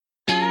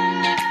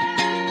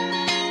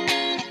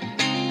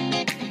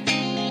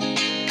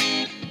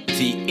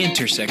the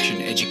Intersection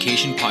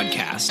Education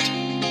Podcast.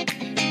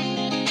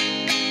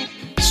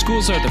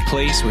 Schools are the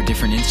place where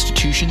different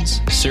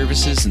institutions,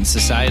 services, and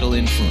societal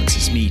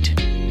influences meet.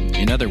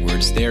 In other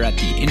words, they're at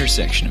the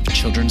intersection of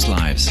children's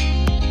lives.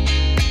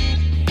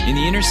 In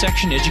the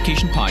Intersection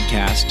Education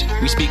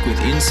Podcast, we speak with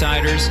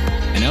insiders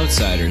and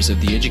outsiders of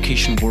the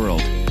education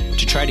world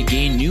to try to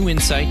gain new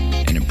insight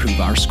and improve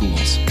our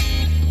schools.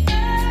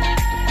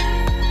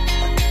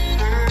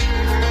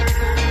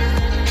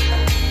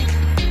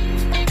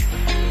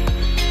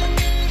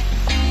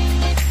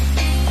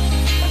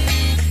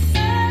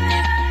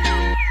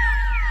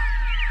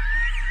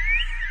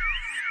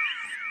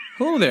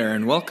 Hello there,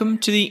 and welcome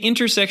to the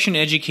Intersection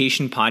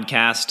Education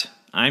Podcast.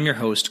 I'm your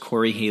host,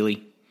 Corey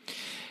Haley.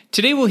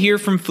 Today we'll hear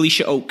from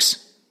Felicia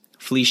Oakes.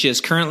 Felicia is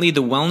currently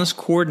the Wellness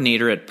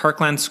Coordinator at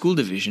Parkland School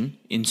Division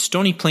in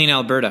Stony Plain,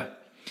 Alberta.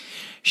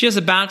 She has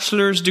a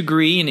bachelor's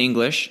degree in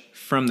English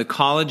from the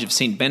College of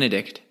St.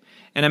 Benedict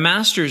and a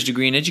master's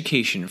degree in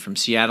education from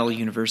Seattle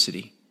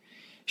University.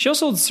 She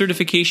also holds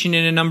certification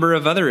in a number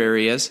of other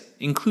areas,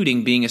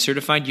 including being a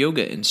certified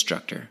yoga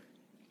instructor.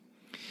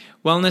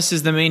 Wellness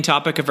is the main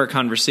topic of our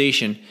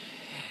conversation,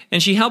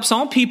 and she helps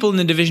all people in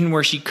the division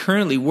where she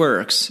currently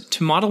works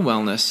to model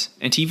wellness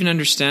and to even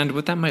understand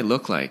what that might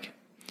look like.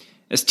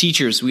 As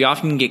teachers, we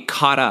often get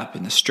caught up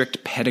in the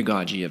strict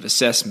pedagogy of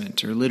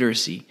assessment or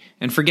literacy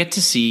and forget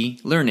to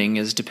see learning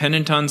as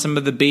dependent on some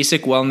of the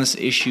basic wellness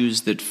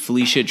issues that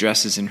Felicia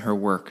addresses in her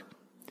work.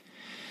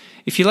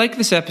 If you like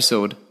this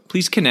episode,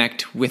 please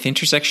connect with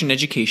Intersection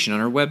Education on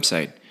our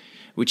website,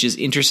 which is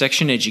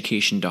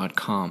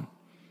intersectioneducation.com.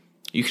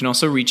 You can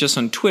also reach us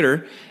on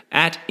Twitter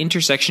at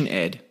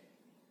IntersectionEd. It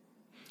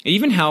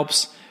even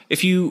helps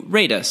if you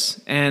rate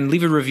us and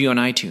leave a review on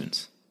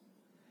iTunes.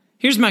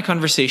 Here's my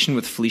conversation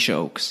with Felicia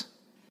Oakes.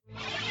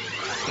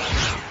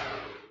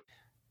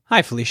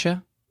 Hi,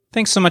 Felicia.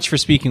 Thanks so much for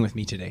speaking with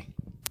me today.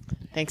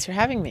 Thanks for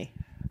having me.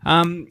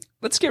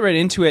 Let's get right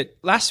into it.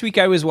 Last week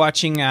I was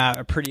watching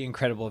a pretty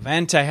incredible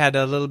event. I had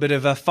a little bit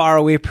of a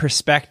faraway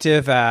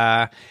perspective,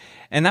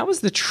 and that was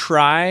the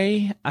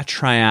Try Me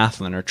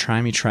Triathlon.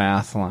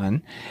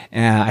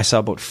 I saw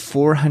about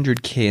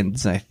 400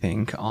 kids, I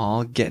think,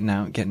 all getting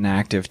out, getting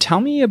active. Tell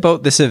me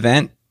about this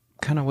event,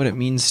 kind of what it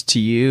means to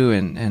you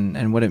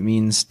and what it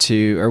means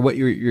to, or what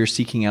you're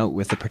seeking out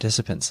with the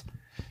participants.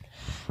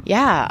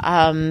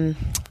 Yeah,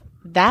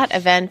 that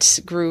event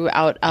grew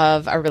out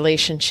of a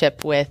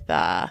relationship with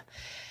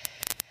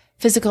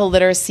physical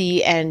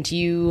literacy and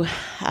you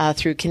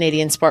through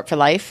Canadian Sport for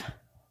Life.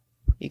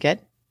 You good?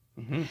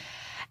 Mm-hmm.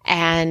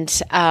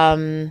 And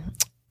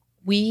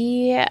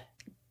we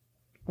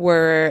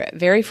were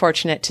very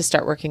fortunate to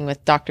start working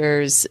with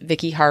Doctors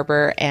Vicky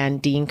Harbour and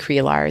Dean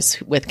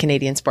Creelars with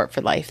Canadian Sport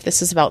for Life.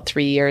 This is about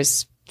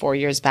 4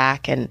 years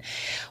back. And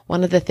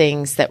one of the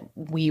things that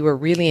we were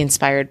really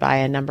inspired by,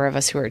 a number of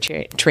us who are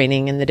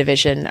training in the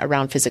division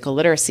around physical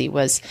literacy,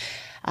 was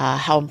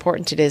how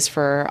important it is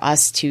for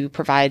us to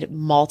provide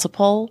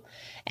multiple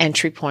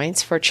entry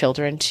points for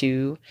children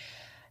to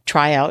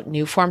try out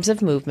new forms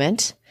of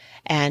movement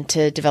and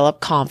to develop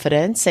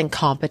confidence and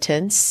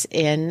competence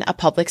in a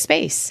public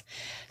space.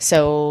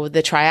 So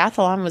the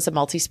triathlon was a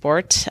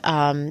multi-sport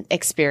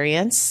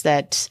experience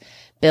that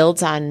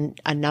builds on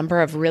a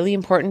number of really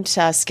important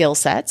skill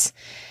sets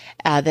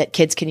that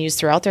kids can use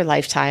throughout their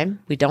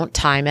lifetime. We don't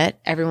time it.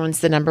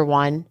 Everyone's the number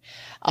one.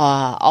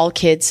 All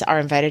kids are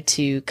invited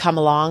to come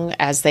along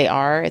as they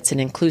are. It's an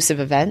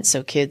inclusive event,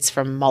 so kids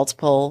from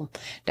multiple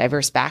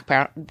diverse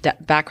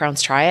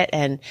backgrounds try it.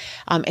 And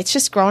it's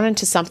just grown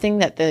into something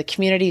that the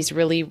community's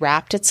really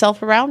wrapped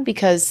itself around,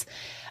 because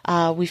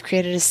we've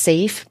created a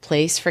safe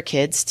place for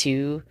kids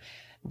to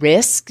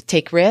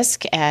take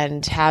risk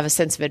and have a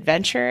sense of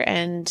adventure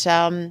and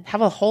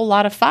have a whole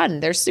lot of fun.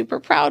 They're super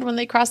proud when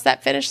they cross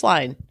that finish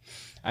line.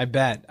 I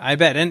bet.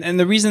 And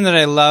the reason that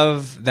I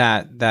love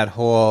that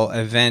whole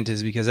event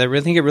is because I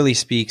really think it really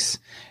speaks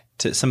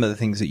to some of the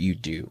things that you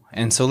do.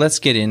 And so let's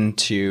get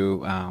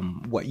into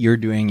what you're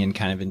doing in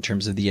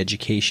terms of the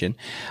education.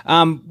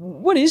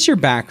 What is your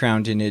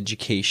background in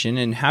education,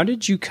 and how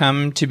did you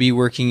come to be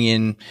working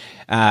in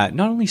not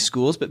only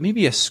schools, but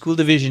maybe a school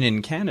division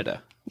in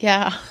Canada?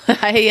 Yeah,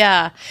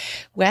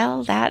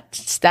 well,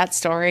 that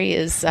story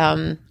is,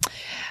 I'm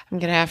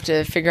going to have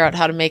to figure out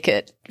how to make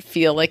it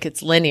feel like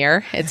it's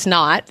linear. It's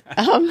not.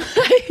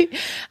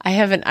 I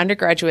have an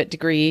undergraduate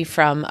degree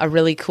from a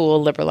really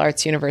cool liberal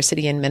arts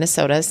university in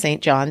Minnesota,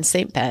 St. John's,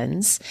 St.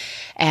 Ben's,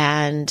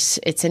 and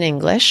it's in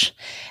English.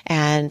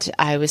 And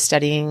I was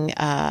studying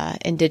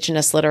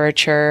Indigenous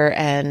literature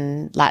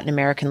and Latin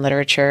American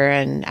literature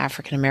and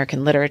African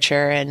American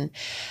literature, and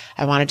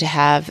I wanted to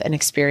have an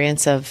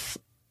experience of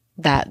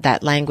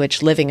that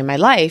language living in my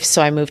life.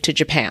 So I moved to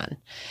Japan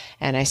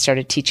and I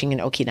started teaching in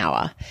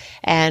Okinawa.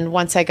 And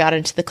once I got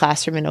into the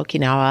classroom in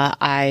Okinawa,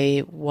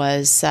 I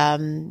was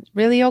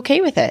really okay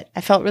with it.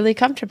 I felt really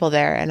comfortable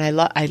there. And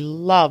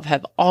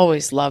have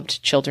always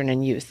loved children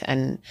and youth.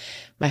 And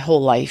my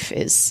whole life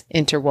is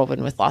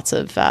interwoven with lots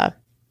of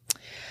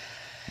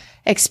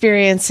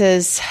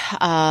experiences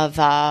of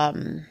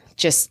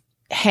just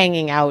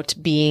hanging out,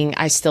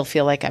 I still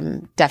feel like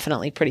I'm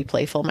definitely pretty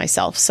playful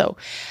myself. So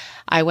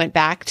I went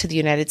back to the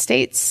United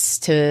States,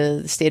 to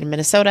the state of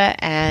Minnesota,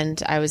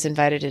 and I was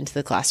invited into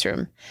the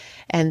classroom.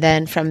 And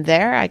then from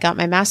there, I got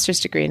my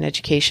master's degree in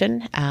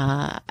education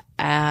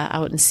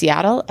out in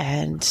Seattle,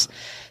 and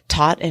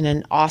taught in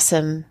an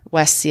awesome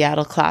West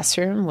Seattle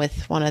classroom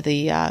with one of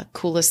the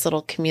coolest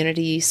little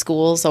community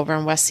schools over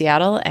in West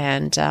Seattle.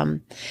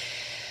 And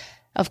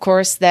of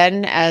course,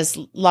 then, as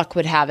luck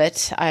would have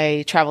it,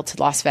 I traveled to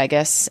Las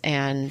Vegas,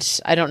 and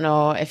I don't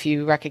know if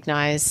you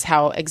recognize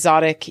how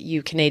exotic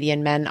you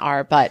Canadian men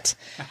are, but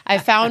I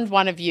found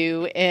one of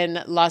you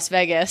in Las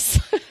Vegas.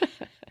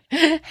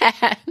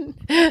 And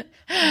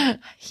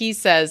he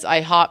says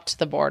I hopped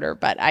the border,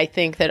 but I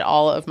think that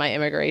all of my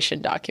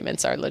immigration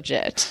documents are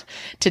legit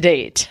to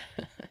date.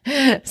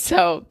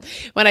 So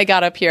when I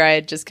got up here, I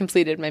had just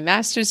completed my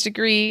master's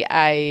degree.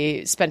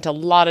 I spent a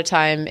lot of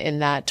time in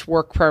that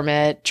work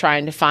permit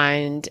trying to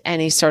find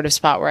any sort of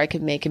spot where I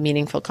could make a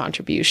meaningful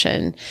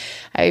contribution.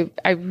 I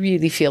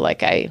really feel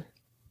like I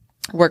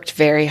worked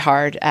very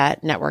hard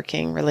at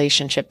networking,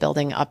 relationship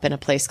building up in a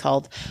place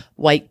called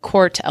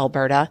Whitecourt,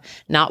 Alberta,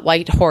 not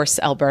Whitehorse,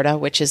 Alberta,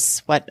 which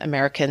is what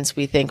Americans,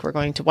 we think we're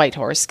going to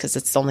Whitehorse because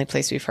it's the only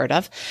place we've heard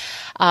of.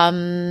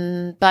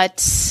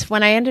 But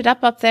when I ended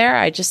up there,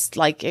 I just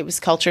it was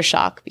culture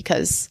shock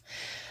because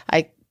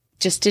I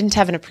just didn't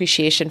have an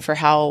appreciation for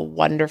how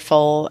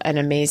wonderful and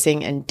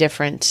amazing and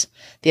different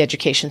the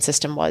education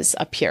system was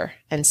up here.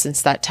 And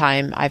since that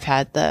time, I've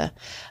had the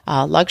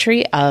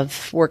luxury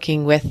of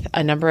working with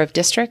a number of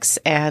districts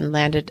and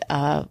landed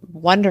a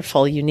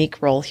wonderful,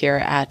 unique role here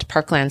at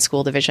Parkland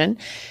School Division,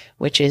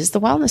 which is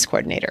the wellness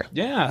coordinator.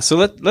 Yeah. So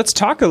let's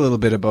talk a little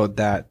bit about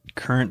that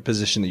current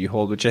position that you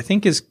hold, which I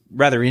think is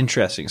rather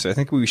interesting. So I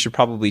think we should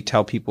probably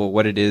tell people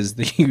what it is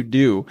that you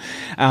do.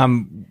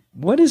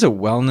 What is a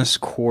wellness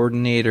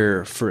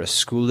coordinator for a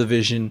school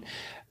division?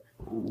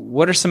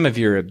 What are some of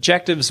your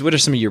objectives? What are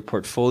some of your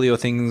portfolio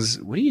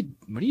things? What do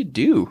you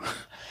do?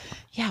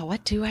 Yeah,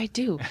 what do I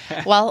do?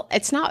 Well,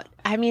 it's not,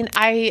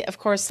 I, of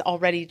course,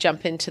 already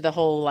jump into the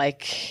whole,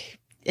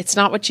 it's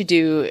not what you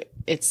do,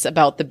 it's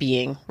about the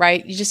being,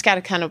 right? You just got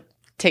to kind of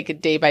take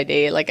it day by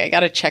day. I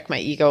got to check my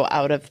ego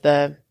out of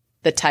the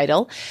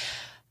title.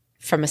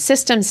 From a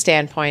system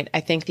standpoint, I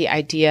think the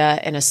idea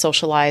in a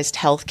socialized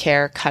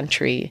healthcare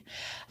country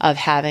of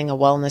having a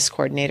wellness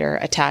coordinator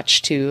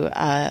attached to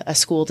a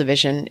school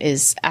division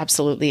is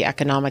absolutely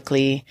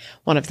economically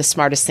one of the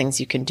smartest things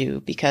you can do,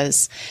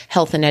 because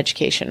health and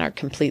education are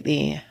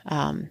completely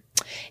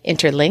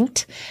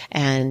interlinked,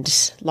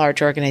 and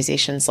large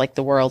organizations like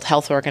the World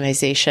Health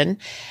Organization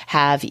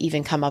have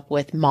even come up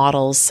with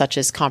models such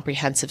as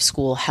comprehensive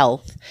school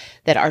health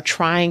that are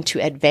trying to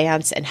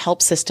advance and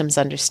help systems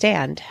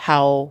understand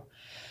how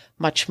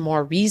much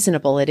more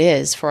reasonable it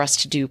is for us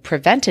to do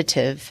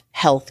preventative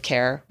health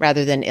care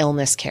rather than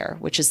illness care,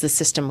 which is the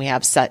system we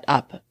have set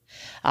up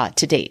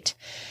to date.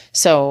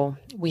 So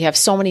we have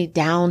so many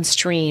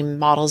downstream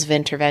models of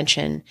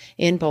intervention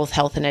in both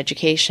health and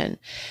education.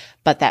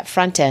 But that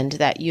front end,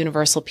 that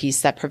universal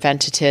piece, that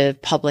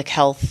preventative public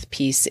health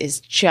piece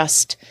is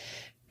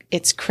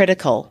it's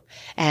critical.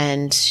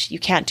 And you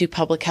can't do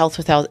public health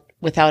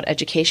without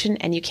education,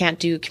 and you can't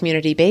do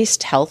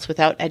community-based health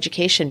without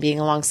education being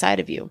alongside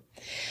of you.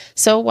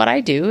 So what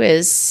I do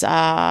is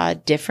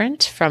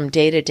different from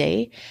day to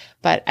day,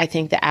 but I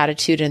think the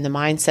attitude and the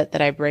mindset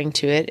that I bring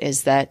to it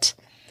is that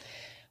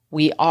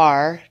we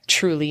are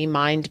truly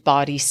mind,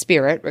 body,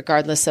 spirit,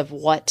 regardless of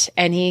what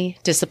any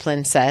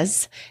discipline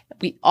says.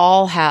 We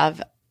all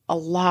have a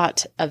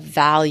lot of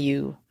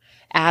value,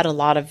 add a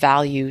lot of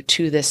value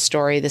to this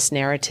story, this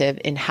narrative,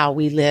 in how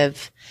we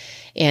live,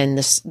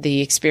 in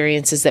the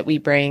experiences that we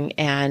bring,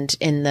 and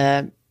in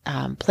the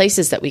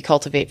places that we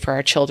cultivate for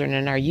our children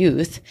and our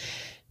youth,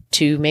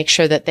 to make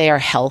sure that they are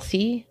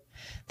healthy,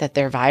 that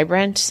they're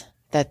vibrant,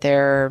 that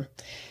they're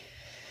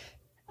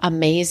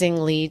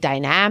amazingly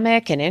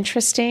dynamic and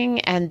interesting.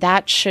 And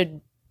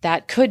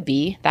that could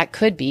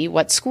be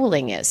what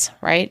schooling is,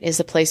 right?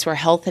 Is a place where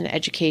health and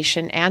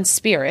education and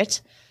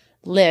spirit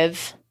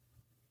live,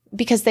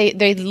 because they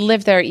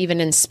live there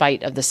even in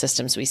spite of the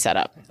systems we set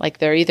up.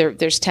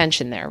 There's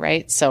tension there,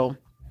 right? So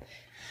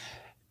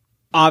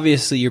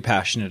obviously you're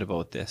passionate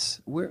about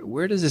this.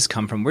 Where does this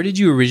come from? Where did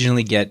you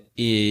originally get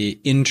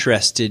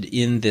interested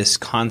in this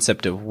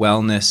concept of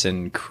wellness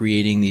and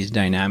creating these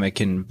dynamic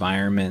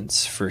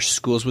environments for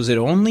schools? Was it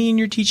only in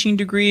your teaching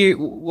degree?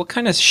 What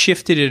kind of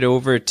shifted it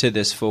over to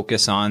this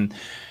focus on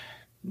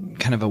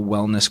kind of a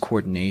wellness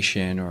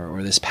coordination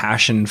or this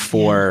passion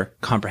for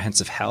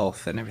comprehensive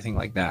health and everything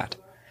like that?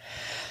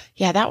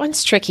 Yeah, that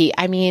one's tricky.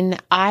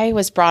 I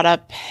was brought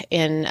up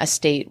in a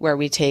state where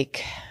we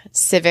take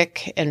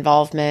civic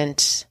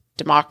involvement,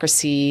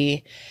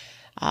 democracy,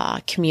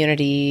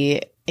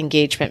 community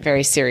engagement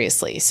very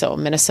seriously. So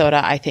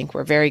Minnesota, I think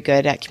we're very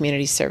good at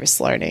community service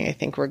learning. I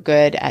think we're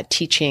good at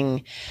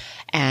teaching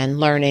and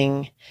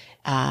learning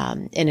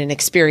in an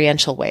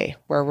experiential way,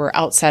 where we're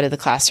outside of the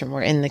classroom,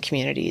 we're in the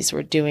communities,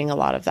 we're doing a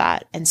lot of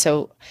that. And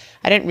so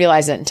I didn't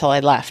realize it until I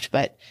left,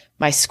 but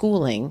my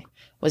schooling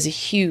was a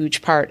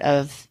huge part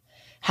of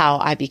how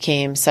I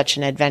became such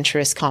an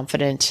adventurous,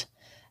 confident,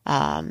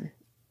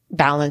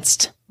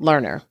 balanced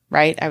learner,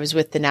 right? I was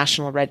with the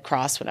National Red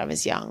Cross when I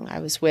was young. I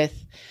was with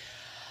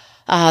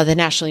the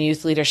National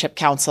Youth Leadership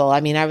Council.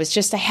 I mean, I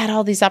had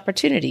all these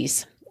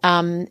opportunities.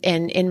 And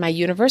in my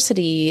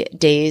university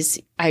days,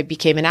 I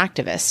became an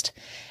activist,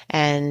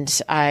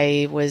 and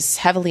I was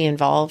heavily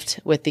involved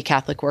with the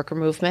Catholic worker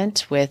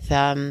movement, with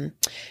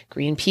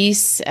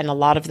Greenpeace, and a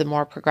lot of the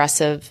more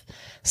progressive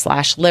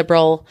 /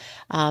 liberal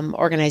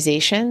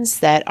organizations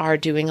that are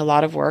doing a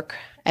lot of work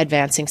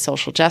advancing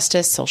social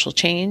justice, social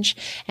change.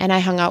 And I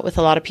hung out with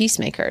a lot of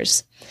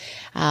peacemakers.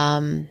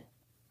 By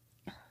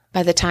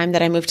the time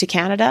that I moved to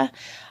Canada,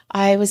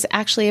 I was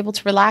actually able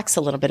to relax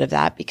a little bit of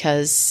that,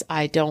 because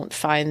I don't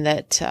find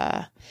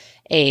that,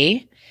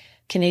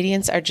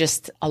 Canadians are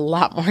just a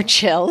lot more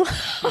chill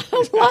on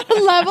a lot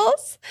of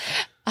levels.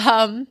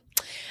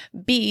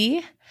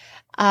 B,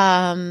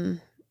 I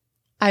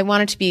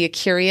wanted to be a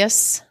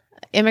curious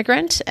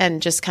immigrant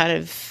and just kind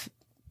of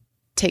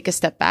take a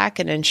step back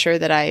and ensure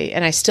that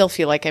I still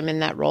feel like I'm in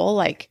that role.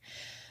 Like,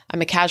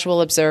 I'm a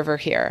casual observer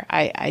here.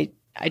 I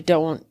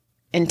don't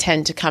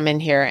intend to come in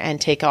here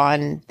and take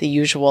on the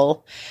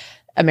usual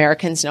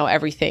Americans know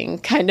everything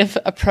kind of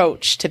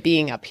approach to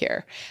being up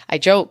here. I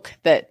joke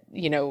that,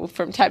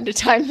 from time to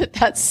time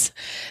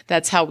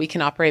that's how we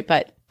can operate.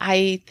 But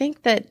I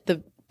think that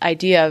the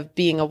idea of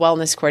being a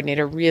wellness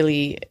coordinator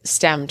really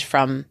stemmed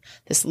from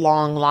this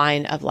long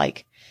line of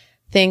like,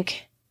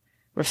 think,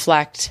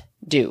 reflect,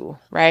 do,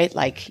 right?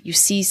 Like, you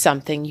see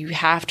something, you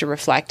have to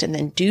reflect and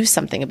then do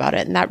something about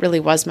it. And that really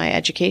was my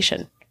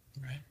education.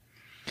 Right.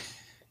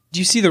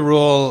 Do you see the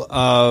role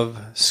of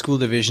school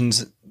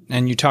divisions?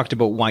 And you talked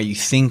about why you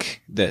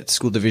think that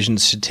school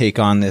divisions should take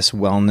on this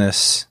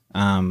wellness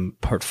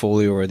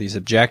portfolio or these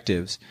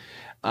objectives.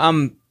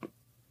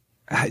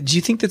 Do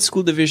you think that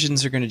school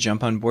divisions are going to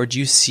jump on board? Do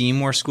you see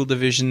more school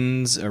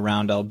divisions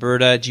around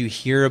Alberta? Do you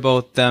hear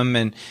about them?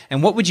 And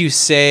what would you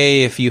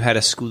say if you had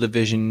a school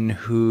division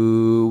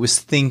who was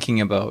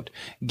thinking about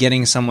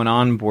getting someone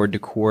on board to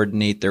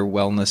coordinate their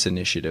wellness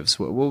initiatives?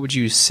 What would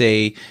you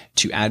say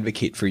to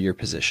advocate for your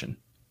position?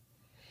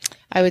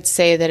 I would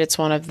say that it's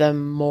one of the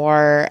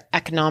more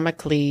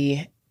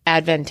economically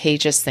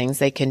advantageous things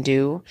they can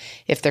do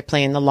if they're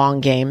playing the long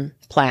game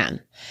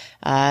plan.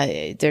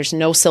 There's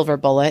no silver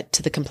bullet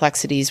to the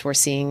complexities we're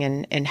seeing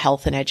in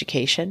health and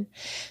education.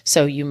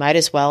 So you might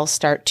as well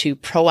start to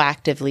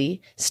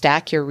proactively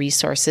stack your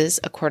resources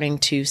according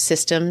to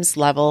systems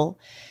level,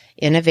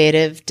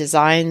 innovative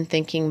design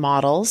thinking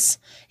models,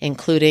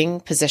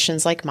 including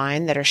positions like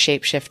mine that are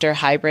shapeshifter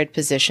hybrid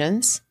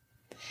positions.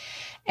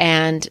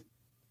 And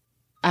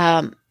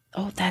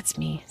that's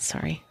me.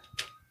 Sorry.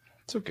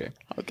 It's okay.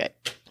 Okay.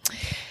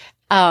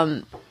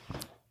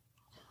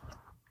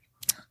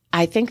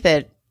 I think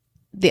that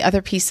the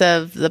other piece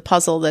of the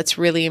puzzle that's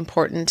really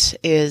important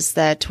is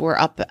that we're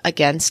up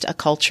against a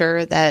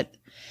culture that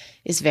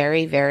is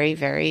very, very,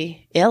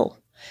 very ill.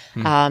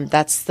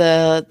 That's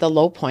the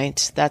low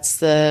point. That's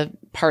the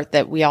part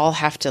that we all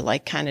have to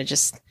like kind of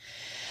just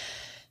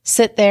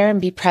sit there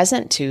and be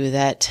present to,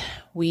 that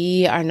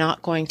we are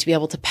not going to be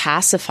able to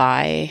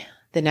pacify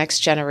the next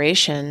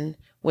generation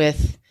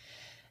with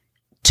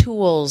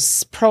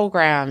tools,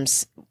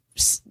 programs,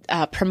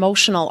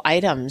 promotional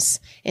items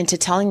into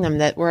telling them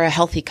that we're a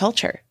healthy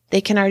culture.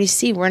 They can already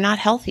see we're not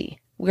healthy.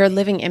 We're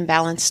living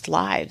imbalanced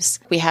lives.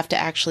 We have to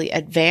actually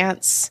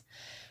advance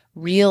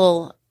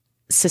real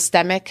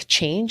systemic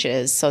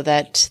changes so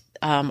that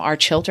our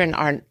children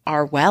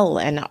are well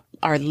and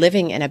are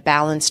living in a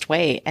balanced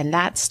way. And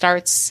that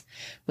starts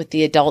with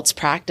the adults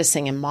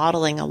practicing and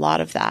modeling a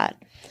lot of that.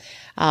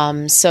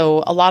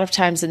 So a lot of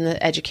times in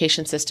the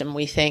education system,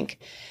 we think,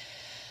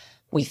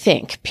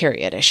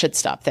 period. I should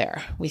stop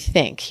there. We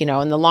think,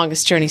 and the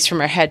longest journeys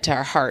from our head to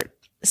our heart.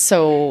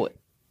 So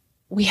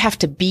we have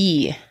to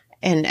be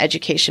in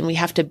education. We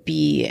have to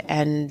be,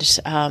 and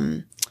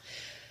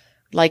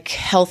like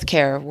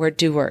healthcare, we're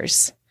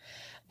doers.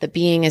 The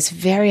being is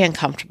very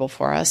uncomfortable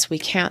for us. We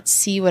can't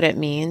see what it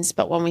means,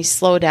 but when we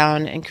slow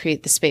down and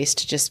create the space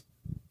to just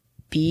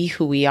be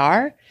who we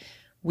are,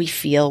 we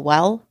feel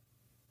well.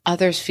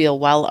 Others feel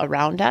well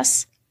around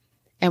us.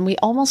 And we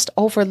almost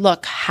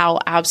overlook how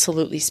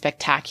absolutely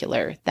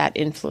spectacular that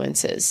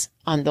influence is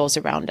on those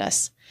around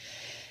us.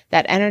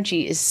 That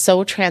energy is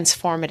so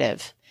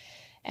transformative.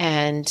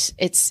 And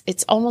it's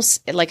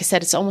almost, like I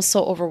said, it's almost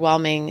so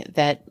overwhelming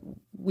that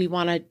we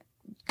want to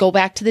go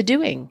back to the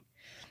doing.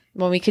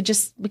 When we could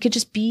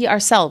just be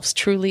ourselves,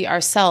 truly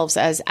ourselves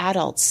as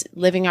adults,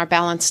 living our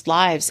balanced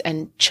lives,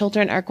 and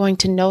children are going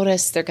to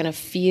notice, they're going to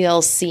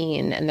feel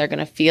seen, and they're going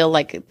to feel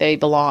like they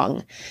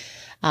belong.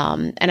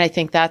 And I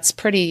think that's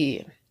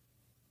pretty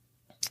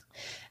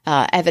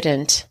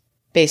evident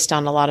based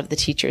on a lot of the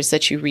teachers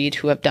that you read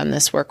who have done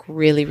this work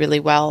really, really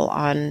well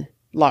on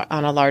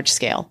a large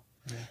scale.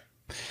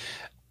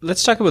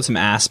 Let's talk about some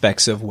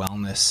aspects of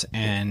wellness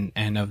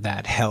and of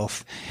that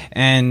health.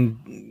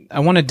 And I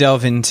want to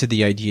delve into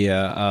the idea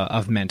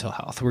of mental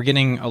health. We're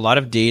getting a lot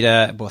of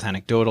data, both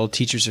anecdotal.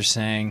 Teachers are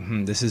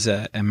saying this is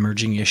an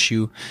emerging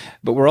issue,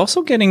 but we're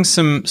also getting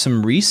some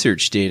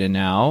research data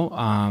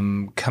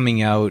now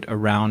coming out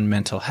around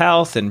mental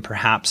health and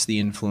perhaps the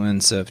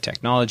influence of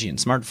technology and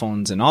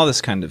smartphones and all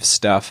this kind of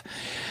stuff.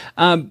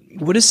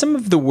 What is some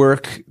of the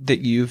work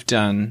that you've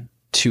done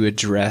to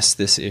address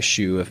this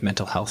issue of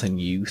mental health in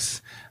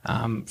youth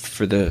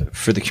for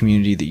the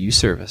community that you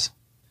service?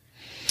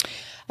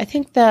 I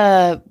think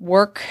the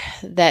work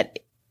that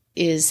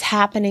is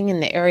happening in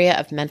the area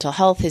of mental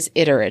health is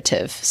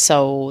iterative.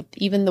 So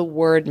even the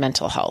word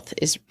mental health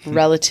is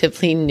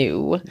relatively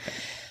new.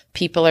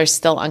 People are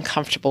still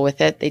uncomfortable with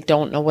it. They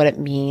don't know what it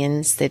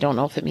means. They don't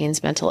know if it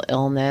means mental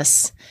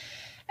illness.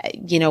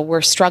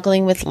 We're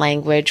struggling with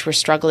language. We're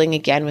struggling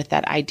again with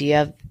that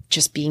idea of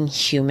just being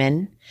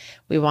human.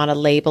 We want to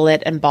label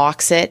it and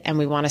box it, and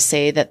we want to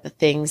say that the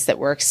things that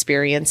we're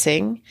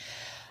experiencing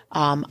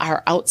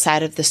are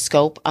outside of the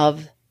scope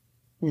of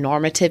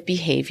normative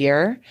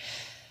behavior.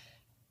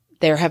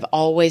 There have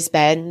always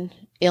been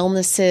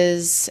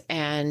illnesses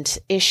and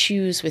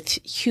issues with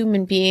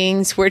human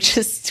beings. We're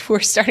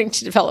starting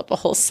to develop a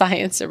whole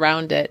science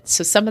around it.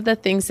 So some of the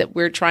things that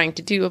we're trying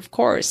to do, of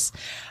course,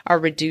 are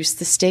reduce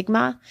the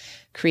stigma,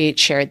 create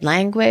shared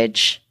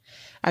language.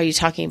 Are you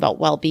talking about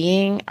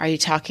well-being? Are you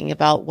talking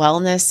about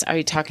wellness? Are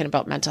you talking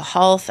about mental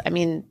health? I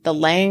mean, the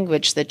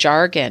language, the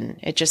jargon,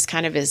 it just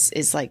kind of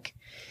is like,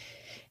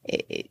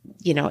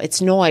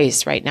 it's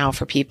noise right now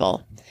for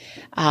people.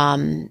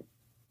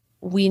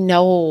 We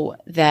know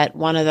that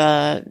one of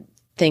the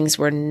things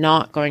we're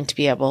not going to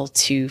be able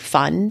to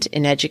fund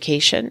in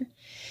education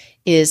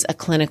is a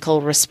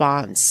clinical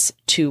response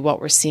to what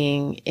we're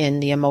seeing in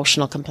the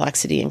emotional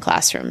complexity in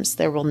classrooms.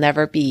 There will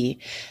never be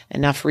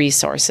enough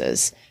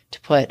resources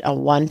to put a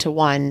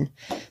one-to-one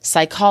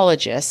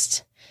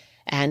psychologist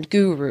and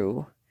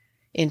guru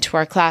into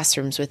our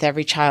classrooms with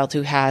every child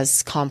who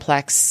has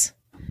complex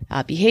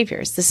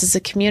behaviors. This is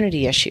a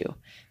community issue.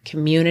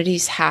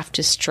 Communities have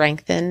to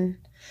strengthen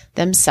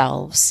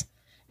themselves.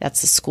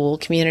 That's the school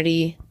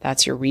community.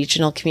 That's your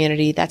regional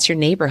community. That's your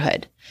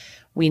neighborhood.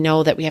 We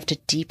know that we have to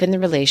deepen the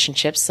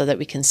relationships so that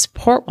we can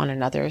support one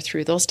another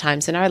through those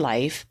times in our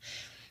life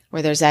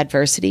where there's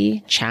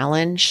adversity,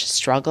 challenge,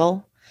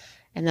 struggle.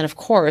 And then, of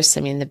course,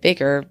 the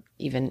bigger,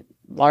 even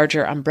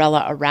larger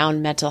umbrella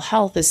around mental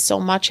health is so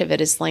much of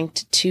it is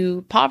linked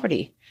to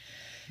poverty.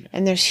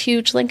 And there's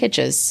huge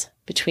linkages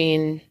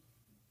between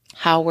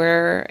how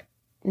we're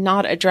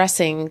not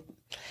addressing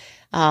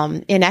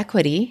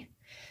inequity,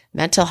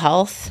 mental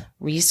health,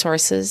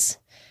 resources,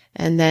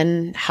 and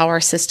then how our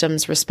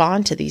systems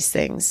respond to these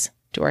things.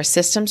 Do our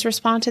systems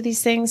respond to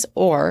these things?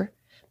 Or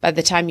by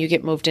the time you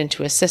get moved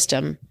into a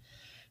system,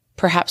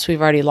 perhaps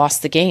we've already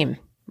lost the game,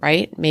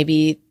 right?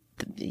 Maybe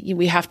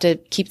we have to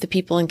keep the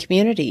people in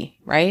community,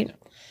 right?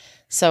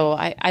 So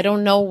I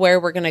don't know where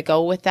we're going to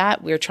go with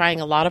that. We're trying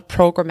a lot of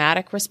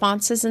programmatic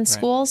responses in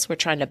schools. We're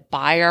trying to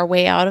buy our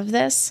way out of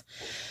this.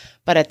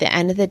 But at the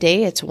end of the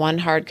day, it's one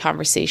hard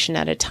conversation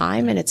at a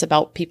time. And it's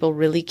about people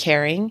really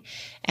caring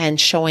and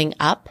showing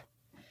up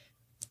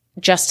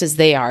just as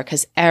they are,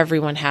 because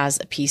everyone has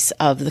a piece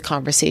of the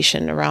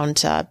conversation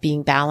around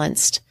being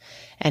balanced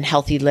and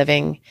healthy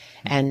living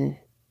and,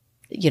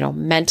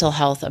 mental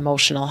health,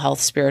 emotional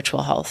health,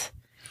 spiritual health.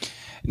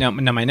 Now,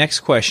 my next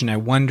question, I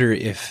wonder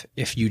if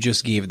you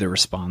just gave the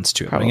response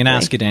to it. But I'm going to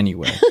ask it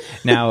anyway.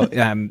 Now,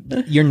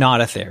 you're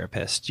not a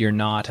therapist. You're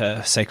not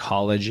a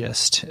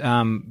psychologist.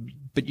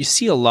 But you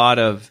see a lot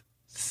of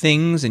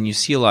things and you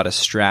see a lot of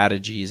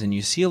strategies and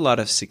you see a lot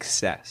of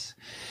success.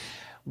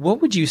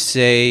 What would you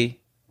say,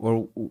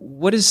 or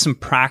what is some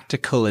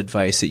practical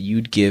advice that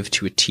you'd give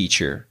to a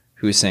teacher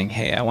who is saying,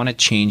 hey, I want to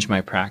change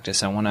my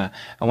practice. I want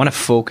to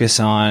focus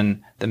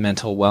on the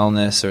mental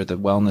wellness or the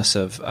wellness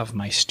of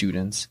my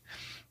students.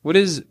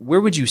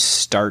 Where would you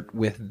start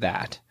with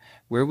that?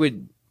 What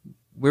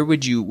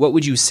would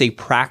you say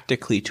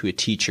practically to a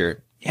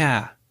teacher?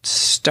 Yeah,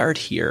 start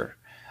here.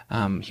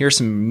 Here are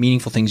some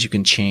meaningful things you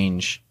can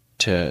change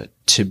to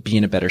be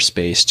in a better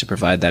space, to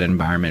provide that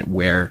environment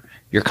where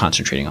you're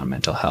concentrating on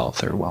mental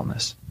health or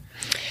wellness.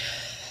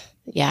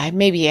 Yeah, I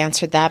maybe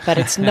answered that, but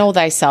it's know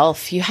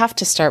thyself. You have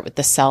to start with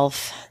the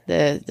self.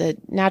 The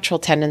natural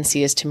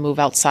tendency is to move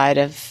outside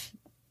of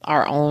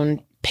our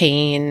own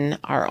pain,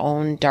 our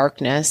own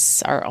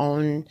darkness, our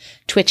own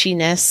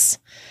twitchiness.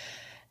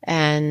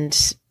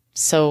 And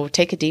so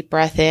take a deep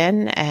breath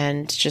in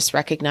and just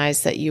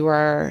recognize that you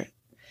are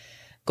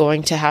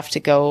going to have to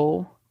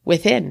go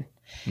within.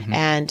 Mm-hmm.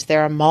 And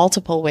there are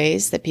multiple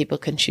ways that people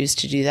can choose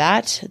to do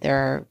that. There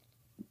are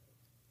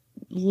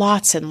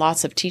lots and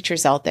lots of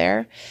teachers out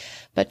there,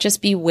 but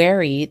just be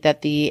wary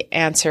that the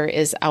answer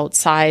is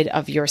outside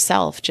of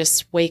yourself.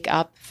 Just wake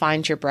up,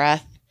 find your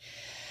breath,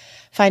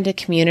 find a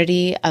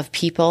community of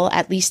people,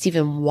 at least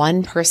even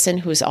one person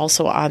who's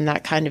also on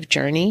that kind of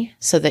journey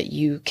so that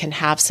you can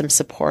have some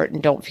support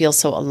and don't feel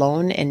so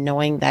alone in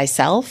knowing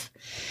thyself.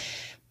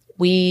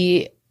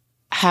 We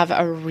have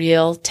a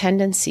real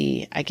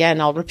tendency,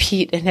 again, I'll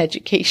repeat, in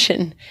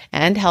education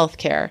and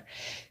healthcare,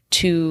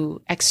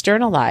 to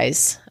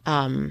externalize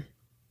the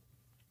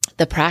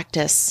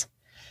practice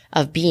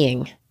of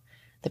being,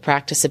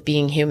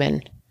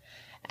 human.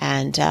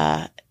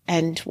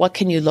 And what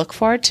can you look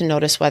for to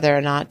notice whether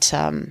or not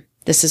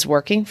this is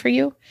working for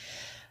you?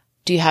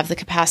 Do you have the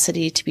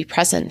capacity to be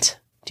present?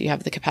 Do you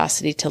have the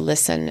capacity to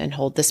listen and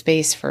hold the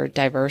space for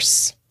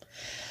diverse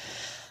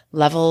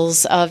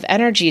levels of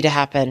energy to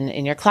happen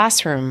in your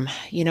classroom?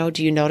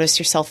 Do you notice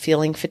yourself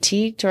feeling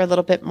fatigued or a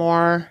little bit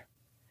more,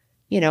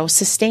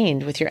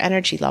 sustained with your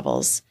energy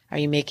levels? Are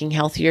you making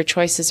healthier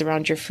choices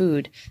around your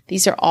food?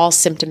 These are all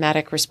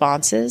symptomatic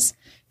responses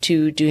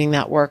to doing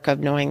that work of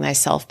knowing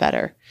thyself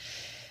better.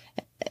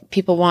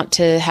 People want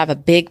to have a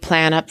big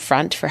plan up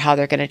front for how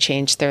they're going to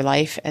change their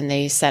life, and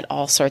they set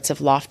all sorts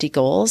of lofty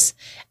goals.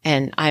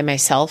 And I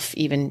myself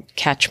even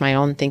catch my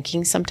own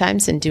thinking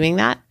sometimes in doing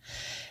that.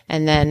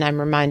 And then I'm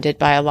reminded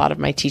by a lot of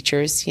my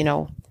teachers,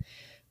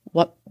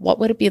 what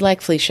would it be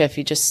like, Felicia, if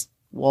you just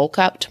woke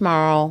up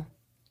tomorrow,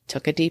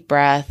 took a deep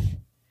breath,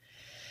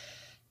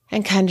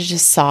 and kind of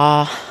just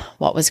saw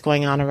what was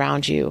going on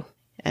around you?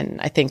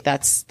 And I think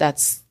that's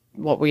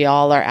what we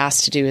all are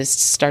asked to do, is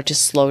to start to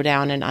slow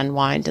down and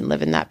unwind and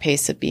live in that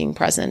pace of being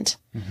present.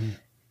 Mm-hmm.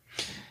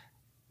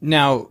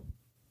 Now,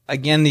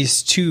 again,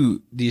 these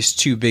two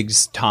big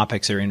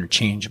topics are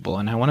interchangeable,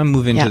 and I want to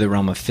move into the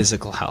realm of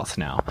physical health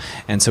now.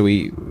 And so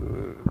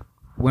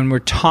when we're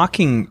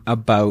talking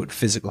about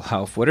physical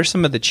health, what are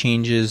some of the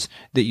changes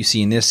that you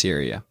see in this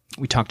area?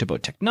 We talked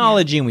about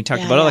technology and we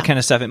talked about all that kind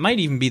of stuff. It might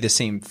even be the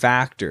same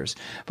factors,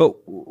 but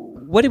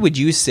what would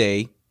you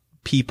say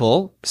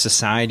people,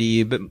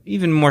 society, but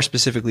even more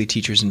specifically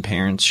teachers and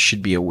parents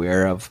should be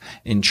aware of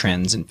in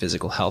trends in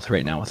physical health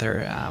right now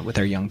with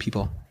our young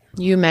people?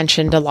 You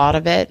mentioned a lot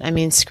of it. I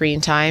mean, screen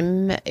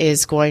time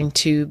is going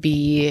to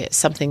be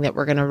something that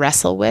we're going to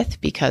wrestle with,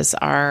 because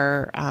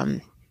our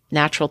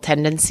natural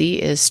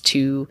tendency is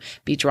to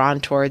be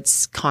drawn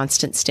towards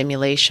constant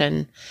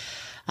stimulation,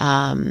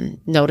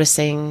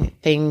 noticing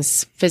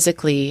things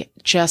physically,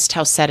 just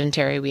how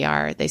sedentary we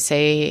are. They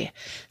say,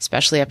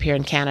 especially up here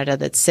in Canada,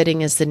 that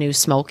sitting is the new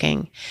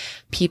smoking.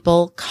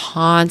 People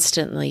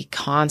constantly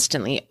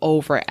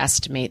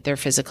overestimate their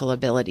physical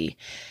ability.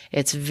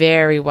 It's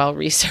very well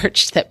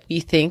researched that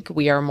we think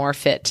we are more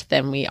fit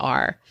than we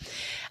are.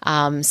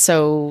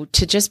 So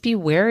to just be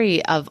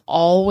wary of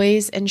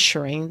always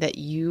ensuring that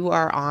you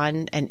are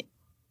on an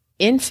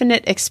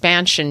infinite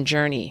expansion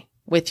journey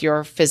with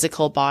your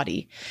physical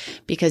body,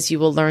 because you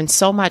will learn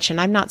so much. And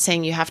I'm not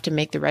saying you have to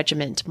make the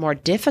regiment more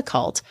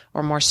difficult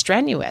or more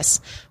strenuous,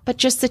 but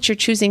just that you're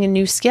choosing a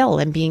new skill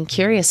and being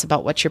curious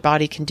about what your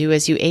body can do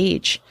as you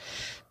age,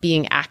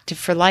 being active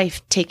for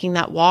life, taking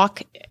that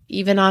walk,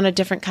 even on a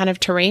different kind of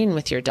terrain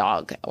with your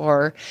dog,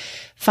 or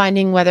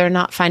finding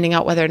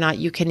out whether or not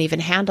you can even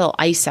handle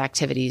ice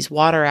activities,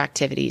 water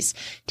activities,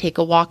 take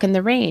a walk in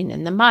the rain,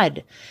 in the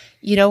mud,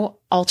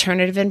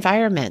 alternative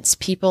environments.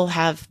 People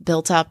have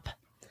built up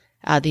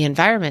the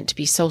environment to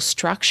be so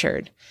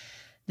structured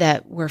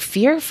that we're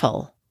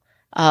fearful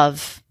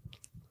of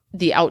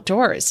the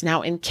outdoors.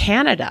 Now in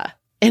Canada,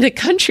 in a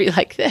country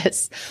like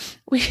this,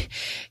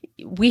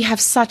 we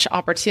have such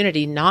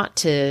opportunity not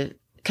to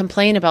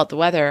complain about the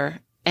weather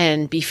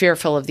and be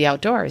fearful of the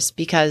outdoors,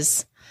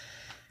 because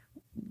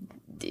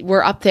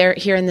we're up there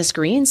here in this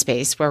green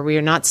space where we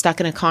are not stuck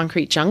in a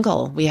concrete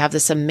jungle. We have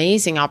this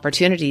amazing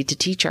opportunity to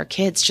teach our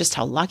kids just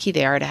how lucky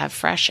they are to have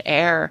fresh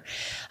air,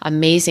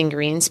 amazing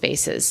green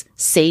spaces,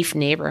 safe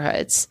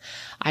neighborhoods.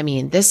 I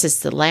mean, this is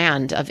the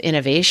land of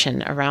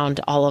innovation around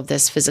all of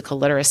this physical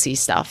literacy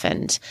stuff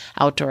and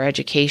outdoor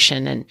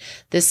education. And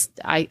this,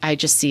 I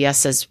just see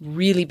us as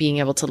really being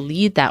able to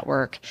lead that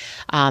work.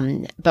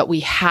 But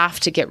we have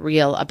to get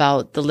real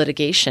about the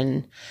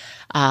litigation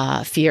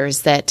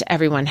fears that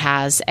everyone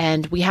has.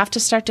 And we have to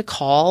start to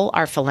call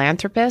our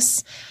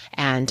philanthropists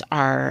and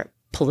our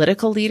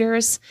political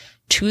leaders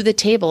to the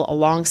table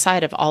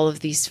alongside of all of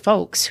these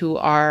folks who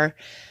are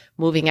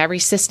moving every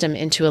system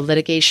into a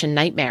litigation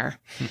nightmare.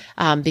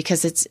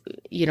 Because it's,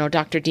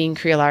 Dr. Dean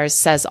Creelars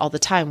says all the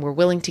time, we're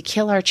willing to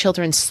kill our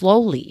children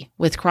slowly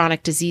with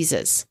chronic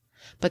diseases,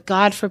 but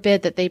God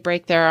forbid that they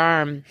break their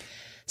arm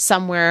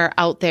somewhere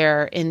out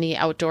there in the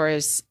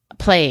outdoors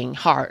playing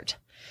hard.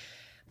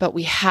 But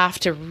we have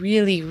to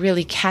really,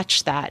 really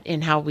catch that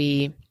in how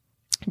we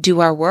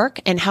do our work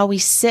and how we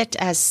sit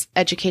as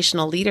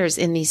educational leaders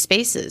in these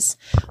spaces.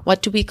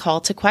 What do we call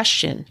to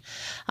question?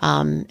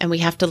 And we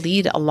have to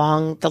lead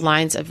along the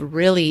lines of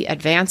really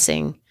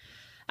advancing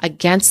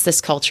against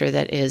this culture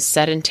that is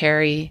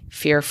sedentary,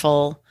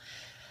 fearful,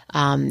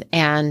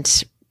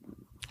 and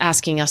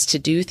asking us to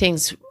do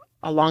things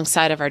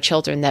alongside of our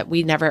children that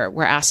we never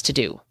were asked to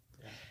do.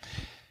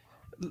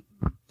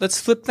 Let's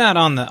flip that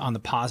on the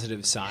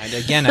positive side.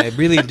 Again, I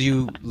really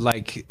do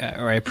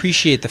I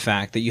appreciate the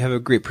fact that you have a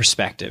great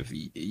perspective.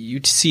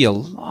 You see a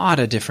lot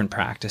of different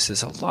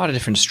practices, a lot of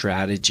different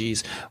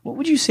strategies. What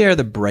would you say are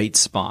the bright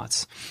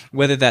spots?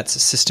 Whether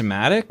that's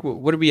systematic,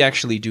 what are we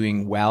actually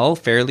doing well,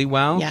 fairly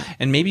well? Yeah.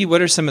 And maybe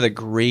what are some of the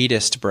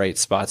greatest bright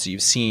spots that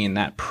you've seen,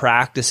 that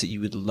practice that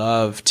you would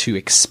love to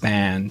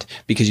expand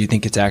because you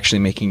think it's actually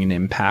making an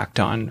impact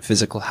on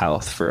physical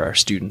health for our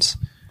students?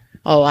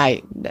 Oh,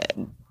 I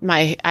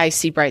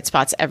see bright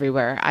spots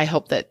everywhere. I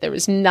hope that there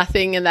was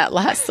nothing in that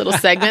last little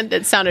segment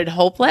that sounded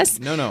hopeless.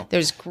 No.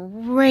 There's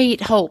great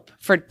hope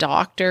for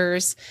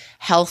doctors,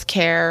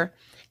 healthcare,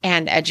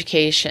 and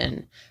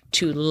education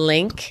to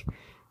link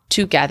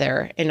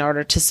together in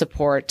order to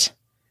support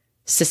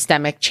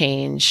systemic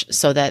change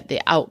so that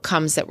the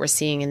outcomes that we're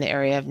seeing in the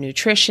area of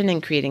nutrition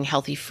and creating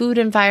healthy food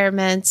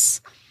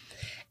environments,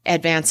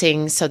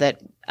 advancing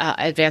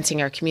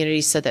our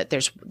communities so that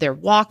they're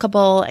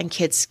walkable and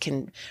kids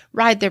can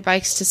ride their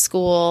bikes to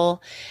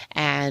school,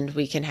 and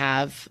we can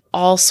have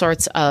all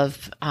sorts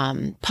of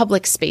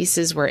public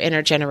spaces where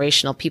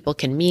intergenerational people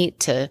can meet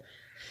to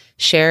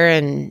share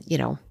and,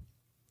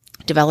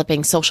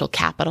 developing social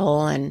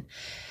capital, and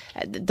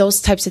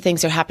those types of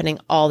things are happening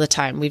all the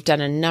time. We've done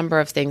a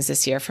number of things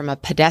this year, from a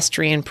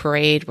pedestrian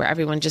parade where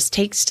everyone just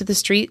takes to the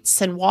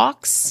streets and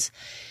walks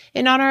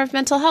in honor of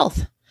mental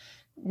health.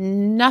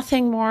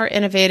 Nothing more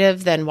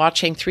innovative than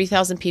watching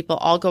 3,000 people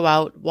all go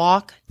out,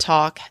 walk,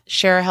 talk,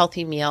 share a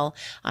healthy meal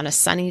on a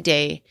sunny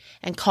day,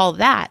 and call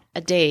that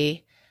a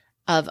day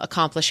of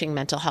accomplishing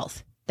mental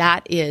health.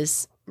 That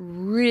is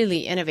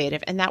really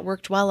innovative, and that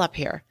worked well up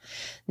here.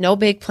 No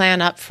big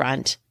plan up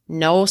front,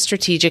 no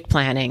strategic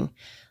planning.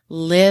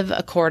 Live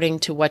according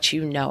to what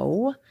you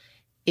know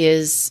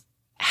is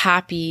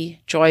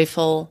happy,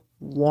 joyful,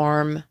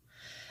 warm.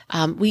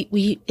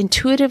 We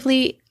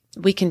intuitively,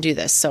 we can do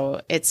this.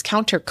 So it's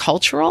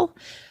countercultural,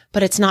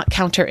 but it's not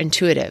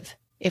counterintuitive.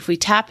 If we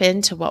tap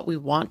into what we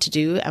want to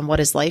do and what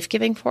is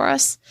life-giving for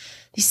us,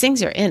 these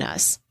things are in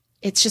us.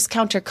 It's just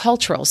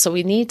countercultural. So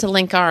we need to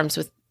link arms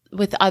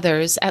with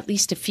others, at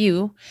least a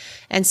few,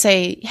 and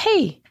say,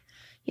 hey,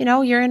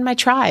 you're in my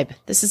tribe.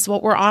 This is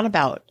what we're on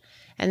about.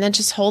 And then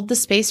just hold the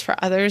space for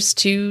others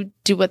to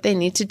do what they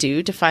need to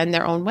do to find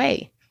their own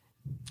way.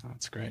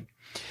 That's great.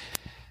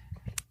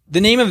 The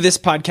name of this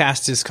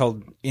podcast is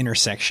called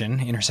Intersection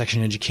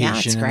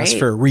Education. And that's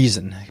for a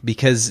reason,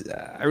 because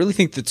I really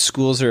think that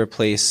schools are a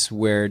place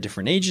where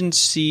different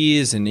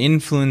agencies and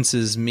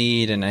influences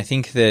meet. And I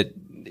think that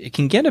it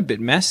can get a bit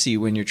messy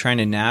when you're trying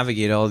to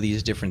navigate all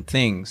these different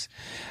things.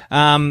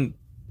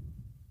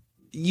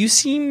 You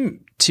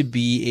seem to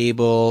be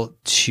able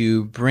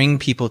to bring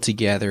people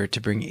together, to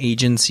bring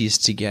agencies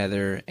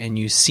together. And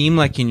you seem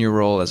like, in your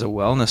role as a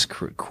wellness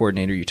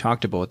coordinator, you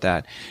talked about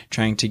that,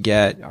 trying to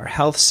get our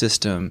health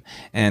system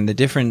and the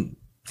different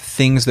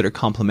things that are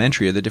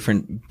complementary, or the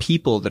different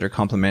people that are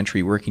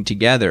complementary working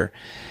together.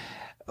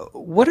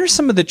 What are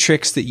some of the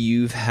tricks that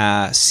you've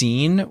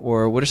seen,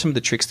 or what are some of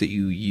the tricks that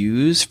you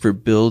use for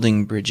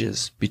building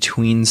bridges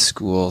between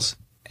schools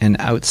and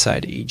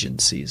outside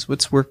agencies?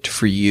 What's worked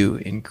for you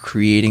in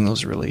creating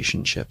those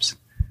relationships?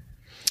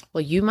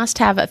 Well, you must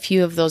have a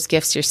few of those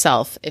gifts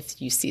yourself if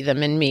you see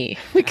them in me,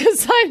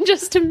 because I'm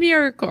just a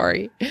mirror,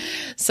 Corey.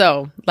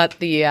 So let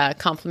the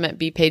compliment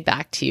be paid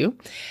back to you.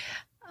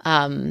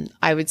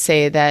 I would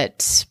say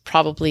that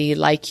probably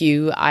like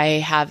you, I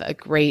have a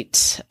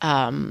great,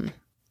 a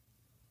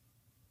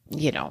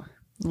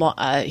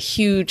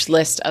huge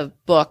list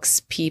of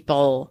books,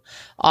 people,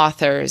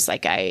 authors.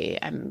 Like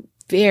I'm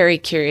very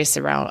curious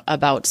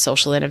about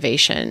social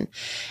innovation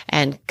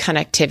and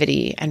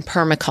connectivity and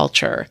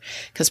permaculture,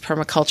 because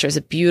permaculture is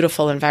a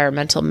beautiful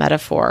environmental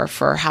metaphor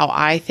for how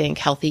I think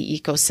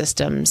healthy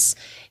ecosystems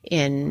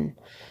in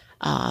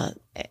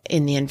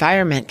the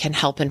environment can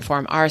help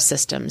inform our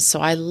systems. So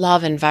I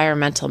love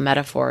environmental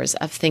metaphors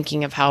of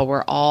thinking of how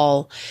we're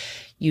all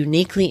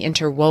uniquely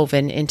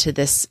interwoven into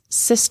this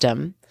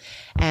system,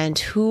 and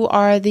who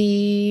are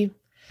the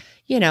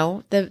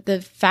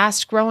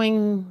fast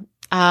growing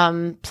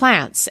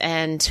plants,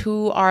 and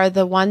who are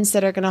the ones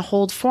that are going to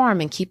hold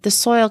form and keep the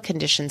soil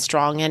conditions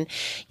strong. And,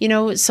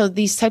 so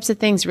these types of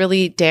things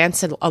really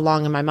dance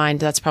along in my mind.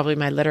 That's probably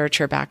my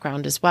literature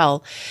background as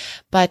well.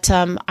 But,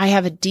 I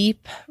have a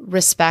deep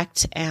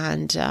respect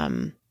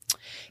and,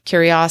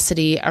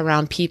 curiosity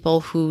around people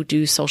who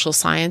do social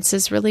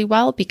sciences really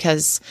well,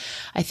 because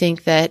I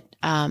think that,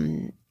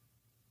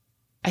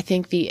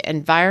 the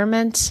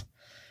environment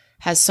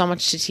has so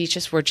much to teach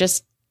us. We're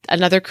just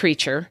another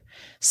creature.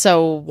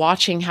 So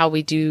watching how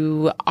we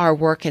do our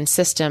work in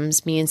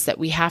systems means that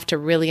we have to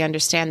really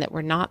understand that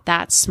we're not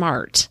that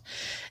smart.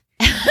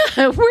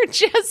 We're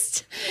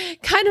just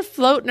kind of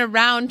floating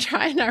around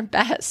trying our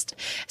best.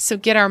 So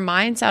get our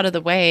minds out of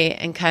the way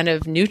and kind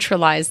of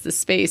neutralize the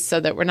space so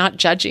that we're not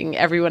judging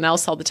everyone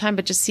else all the time,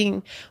 but just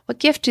seeing what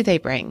gift do they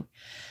bring,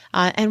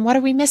 and what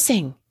are we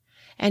missing,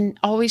 and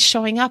always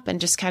showing up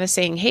and just kind of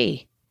saying,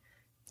 hey,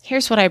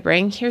 here's what I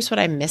bring. Here's what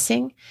I'm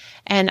missing.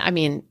 And I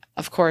mean,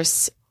 of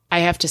course, I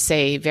have to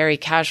say very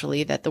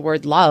casually that the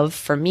word love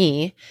for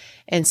me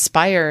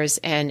inspires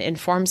and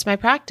informs my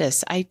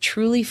practice. I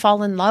truly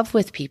fall in love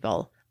with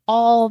people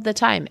all the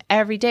time,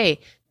 every day.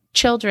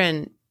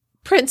 Children,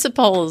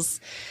 principals,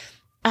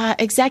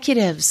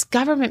 executives,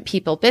 government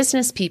people,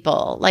 business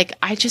people. Like,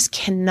 I just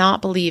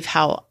cannot believe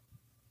how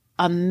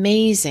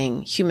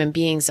amazing human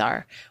beings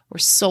are. We're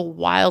so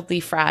wildly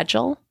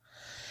fragile.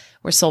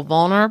 We're so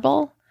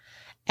vulnerable.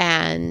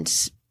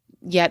 And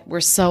yet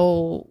we're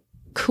so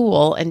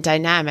cool and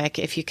dynamic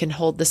if you can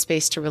hold the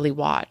space to really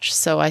watch.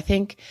 So I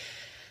think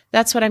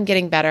that's what I'm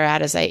getting better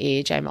at as I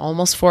age. I'm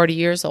almost 40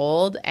 years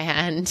old,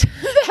 and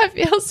that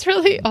feels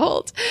really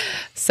old.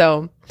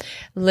 So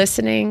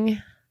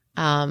listening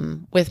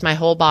with my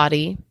whole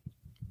body,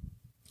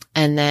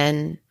 and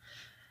then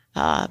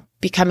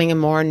becoming a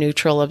more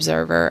neutral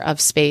observer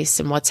of space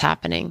and what's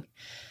happening,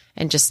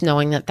 and just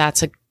knowing that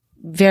that's a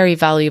very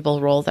valuable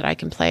role that I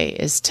can play,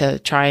 is to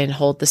try and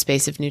hold the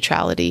space of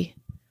neutrality.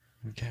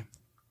 Okay.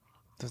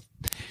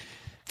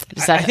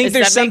 I think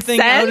there's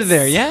something out of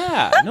there.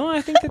 Yeah. No,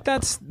 I think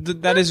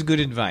that is good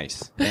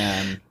advice.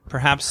 And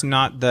perhaps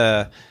not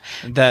the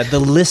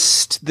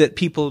list that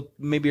people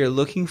maybe are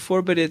looking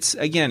for, but it's,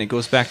 again, it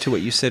goes back to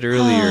what you said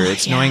earlier.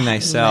 It's knowing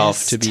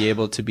thyself to be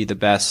able to be the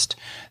best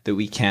that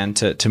we can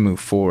to move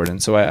forward.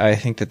 And so I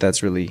think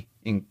that's really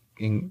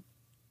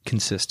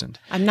consistent.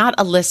 I'm not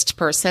a list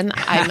person.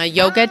 I'm a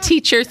yoga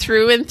teacher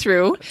through and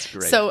through. That's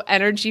great. So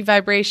energy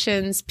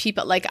vibrations,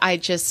 people, like, I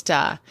just,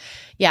 I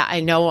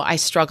know I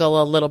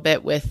struggle a little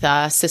bit with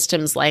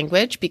systems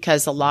language,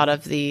 because a lot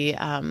of the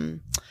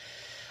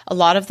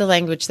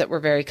language that we're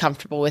very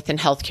comfortable with in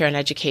healthcare and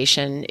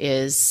education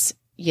is,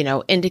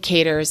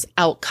 indicators,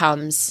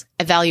 outcomes,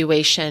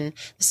 evaluation.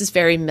 This is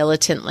very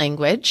militant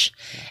language,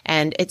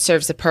 and it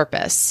serves a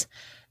purpose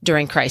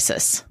during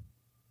crisis.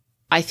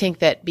 I think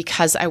that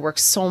because I work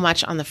so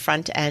much on the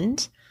front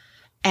end,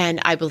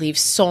 and I believe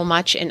so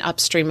much in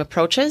upstream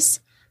approaches,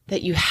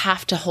 that you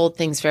have to hold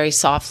things very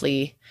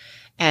softly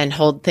and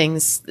hold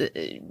things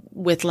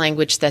with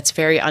language that's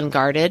very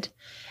unguarded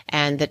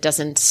and that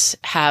doesn't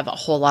have a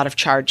whole lot of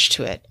charge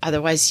to it.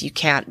 Otherwise, you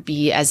can't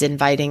be as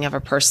inviting of a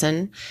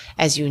person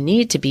as you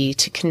need to be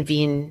to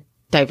convene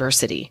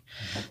diversity.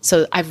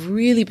 So I've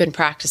really been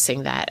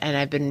practicing that, and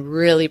I've been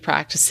really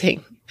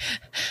practicing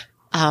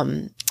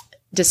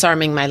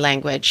disarming my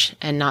language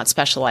and not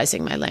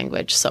specializing my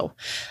language. So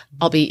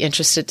I'll be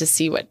interested to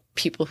see what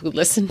people who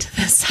listen to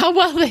this, how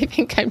well they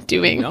think I'm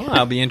doing. No,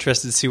 I'll be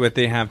interested to see what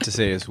they have to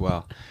say as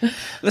well.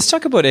 Let's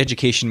talk about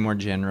education more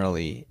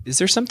generally. Is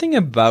there something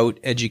about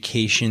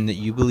education that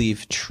you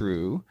believe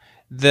true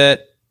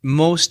that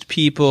most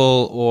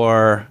people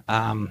or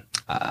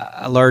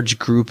a large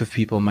group of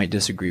people might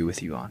disagree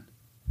with you on?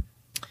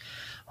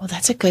 Well,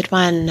 that's a good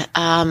one.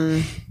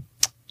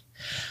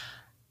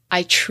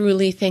 I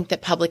truly think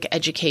that public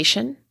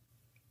education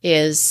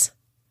is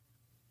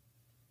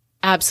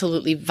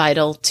absolutely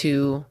vital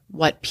to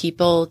what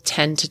people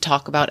tend to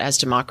talk about as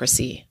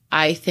democracy.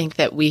 I think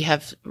that we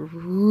have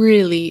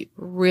really,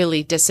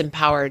 really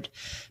disempowered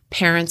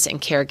parents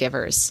and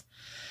caregivers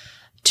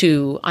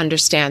to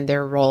understand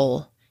their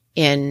role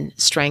in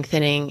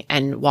strengthening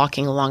and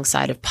walking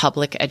alongside of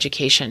public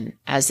education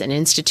as an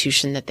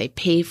institution that they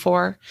pay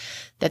for,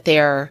 that they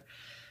are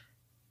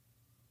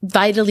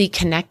vitally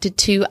connected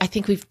to. I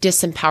think we've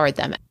disempowered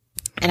them.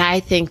 And I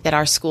think that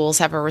our schools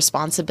have a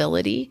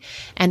responsibility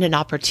and an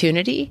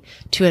opportunity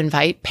to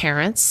invite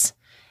parents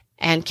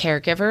and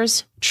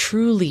caregivers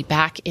truly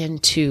back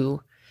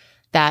into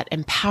that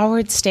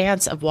empowered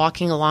stance of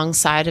walking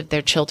alongside of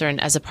their children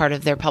as a part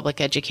of their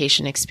public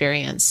education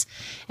experience,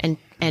 and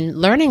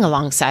learning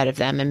alongside of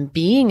them and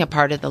being a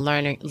part of the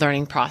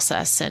learning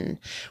process. And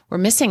we're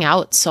missing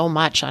out so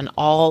much on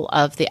all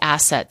of the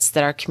assets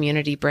that our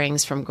community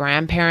brings, from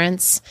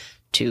grandparents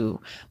to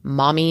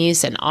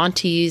mommies and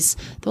aunties.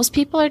 Those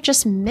people are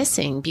just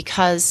missing,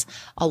 because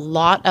a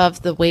lot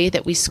of the way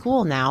that we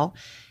school now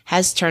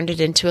has turned it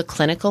into a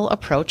clinical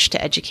approach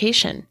to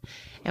education.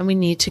 And we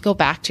need to go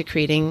back to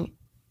creating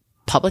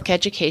public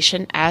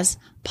education as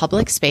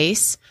public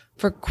space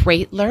for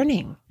great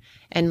learning.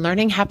 And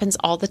learning happens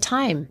all the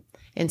time,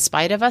 in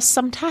spite of us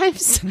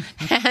sometimes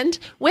and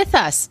with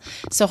us.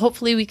 So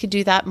hopefully we could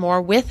do that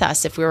more with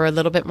us if we were a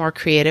little bit more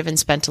creative and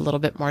spent a little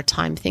bit more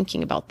time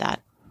thinking about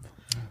that.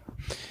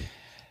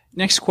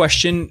 Next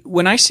question.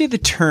 When I say the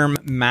term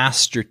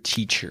master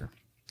teacher,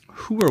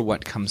 who or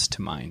what comes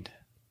to mind?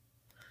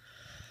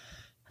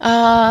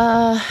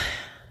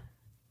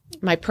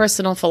 My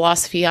personal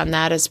philosophy on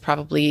that is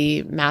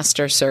probably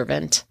master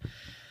servant.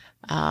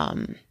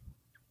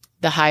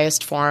 The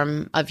highest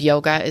form of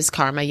yoga is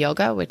karma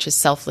yoga, which is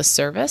selfless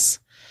service.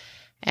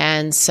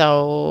 And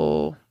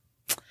so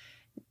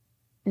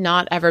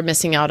not ever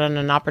missing out on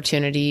an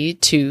opportunity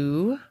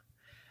to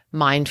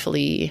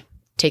mindfully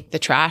take the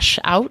trash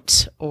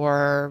out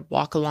or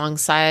walk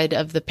alongside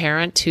of the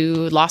parent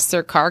who lost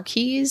their car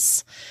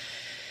keys.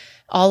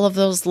 All of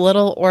those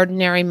little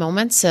ordinary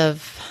moments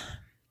of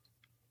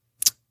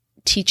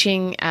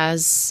teaching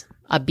as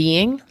a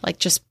being, like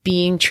just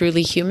being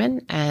truly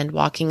human and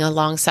walking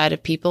alongside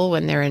of people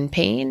when they're in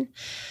pain.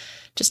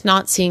 Just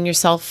not seeing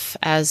yourself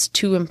as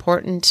too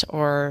important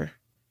or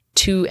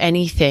too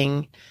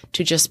anything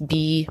to just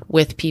be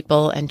with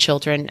people and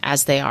children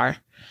as they are.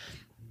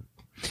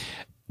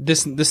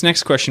 This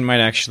next question might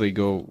actually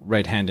go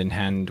right hand in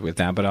hand with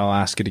that, but I'll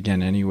ask it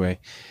again anyway.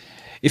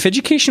 If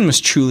education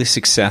was truly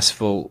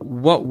successful,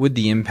 what would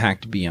the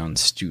impact be on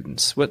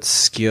students? What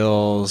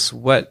skills,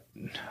 what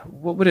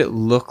would it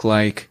look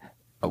like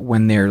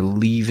when they're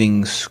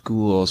leaving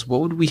schools?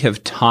 What would we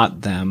have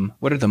taught them?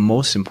 What are the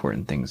most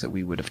important things that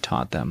we would have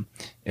taught them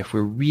if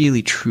we're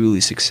really, truly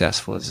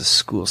successful as a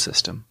school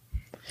system?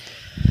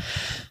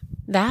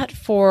 That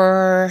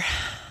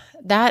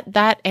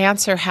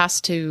answer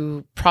has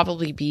to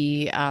probably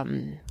be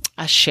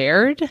a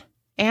shared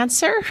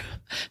answer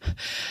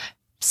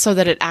so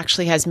that it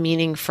actually has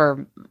meaning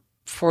for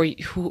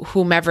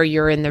whomever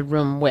you're in the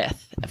room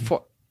with.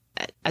 For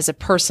as a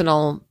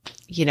personal,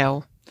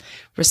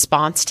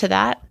 response to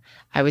that,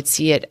 I would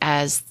see it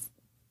as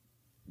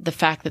the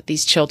fact that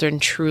these children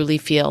truly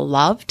feel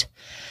loved.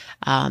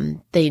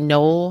 They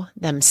know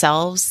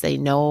themselves. They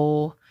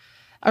don't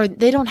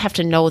have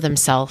to know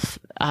themselves,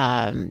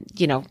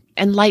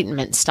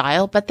 enlightenment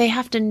style, but they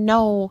have to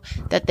know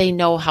that they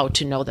know how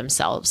to know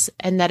themselves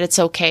and that it's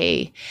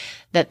okay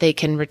that they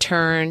can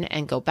return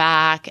and go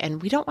back.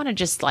 And we don't want to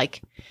just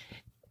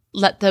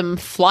let them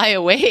fly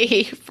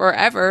away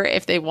forever.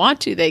 If they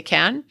want to, they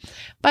can.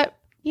 But,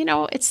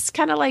 it's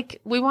kind of like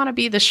we want to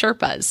be the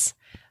Sherpas,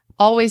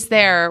 always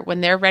there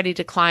when they're ready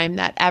to climb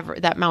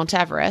that Mount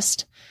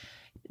Everest,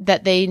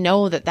 that they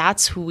know that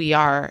that's who we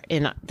are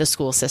in the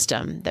school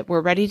system, that we're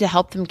ready to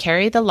help them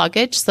carry the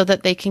luggage so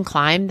that they can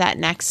climb that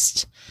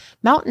next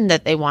mountain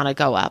that they want to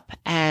go up.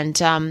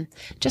 And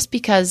just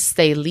because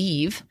they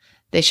leave,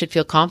 they should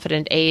feel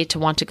confident, A, to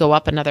want to go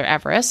up another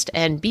Everest,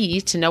 and B,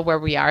 to know where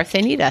we are if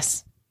they need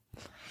us.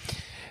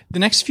 The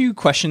next few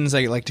questions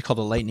I like to call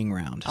the lightning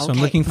round. Okay. So I'm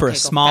looking for a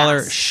smaller,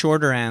 fast.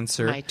 shorter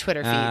answer. My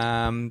Twitter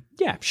feed.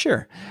 Yeah,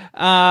 sure.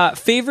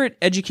 Favorite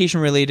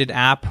education-related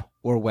app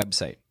or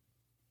website?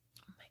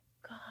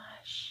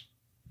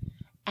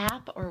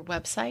 App or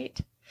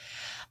website?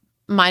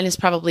 Mine is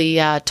probably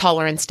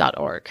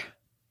tolerance.org.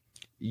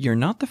 You're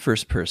not the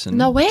first person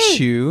No way.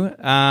 to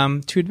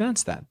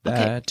advance that,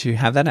 Okay. to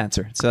have that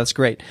answer. So that's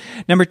great.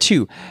 Number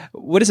 2,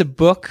 what is a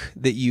book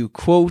that you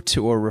quote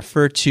or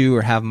refer to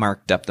or have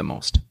marked up the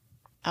most?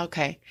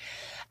 Okay.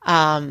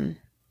 One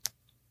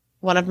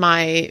of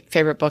my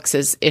favorite books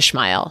is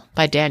Ishmael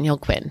by Daniel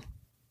Quinn.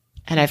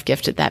 And I've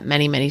gifted that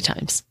many, many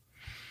times.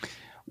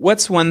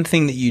 What's one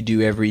thing that you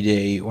do every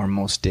day or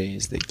most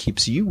days that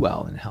keeps you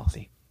well and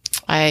healthy?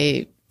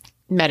 I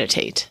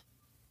meditate.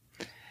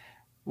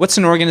 What's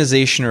an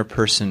organization or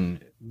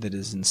person that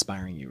is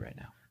inspiring you right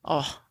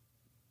now?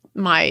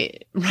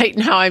 Right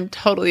now I'm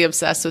totally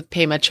obsessed with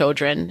Pema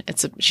Chodron.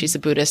 She's a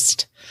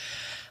Buddhist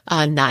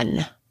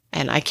nun,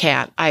 and I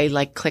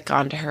click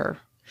onto her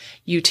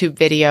YouTube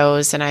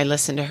videos and I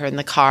listen to her in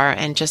the car,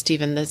 and just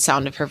even the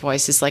sound of her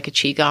voice is like a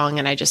qigong,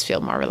 and I just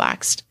feel more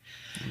relaxed.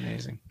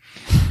 Amazing.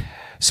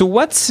 So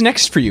what's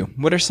next for you?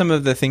 What are some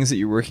of the things that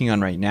you're working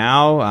on right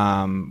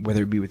now,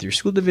 whether it be with your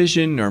school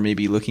division or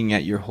maybe looking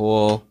at your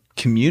whole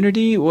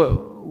community?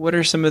 What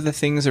are some of the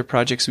things or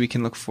projects we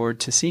can look forward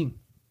to seeing?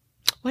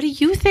 What do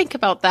you think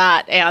about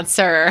that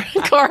answer,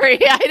 Corey?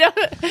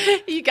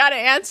 You got to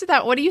answer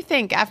that. What do you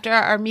think after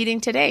our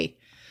meeting today?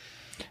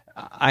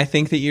 I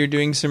think that you're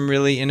doing some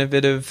really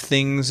innovative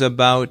things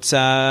about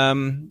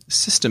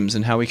systems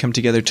and how we come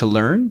together to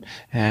learn,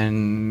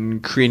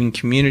 and creating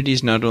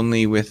communities not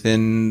only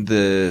within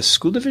the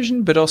school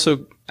division, but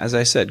also, as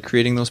I said,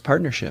 creating those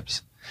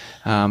partnerships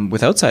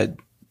with outside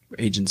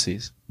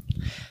agencies.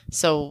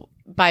 So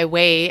by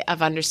way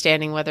of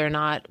understanding whether or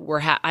not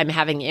I'm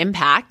having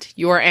impact,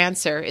 your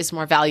answer is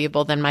more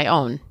valuable than my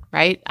own,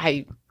 right?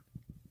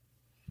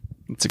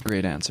 It's a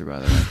great answer, by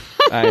the way.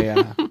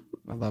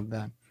 I love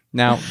that.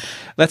 Now,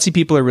 let's see,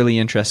 people are really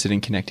interested in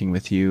connecting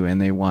with you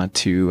and they want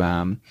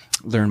to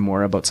learn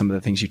more about some of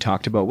the things you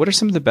talked about. What are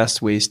some of the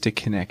best ways to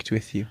connect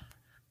with you?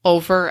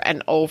 Over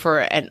and over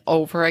and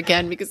over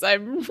again, because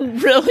I'm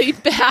really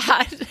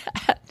bad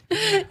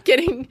at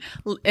getting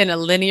in a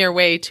linear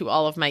way to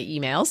all of my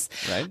emails.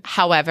 Right.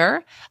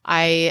 However,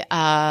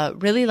 I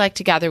really like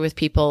to gather with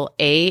people,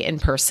 in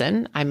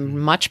person. I'm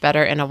much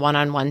better in a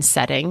one-on-one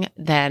setting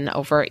than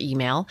over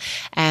email.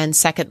 And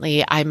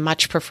secondly, I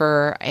much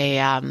prefer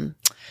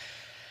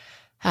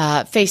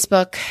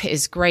Facebook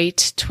is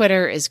great.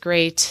 Twitter is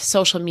great.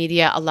 Social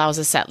media allows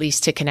us at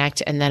least to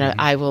connect. And then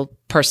I will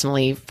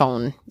personally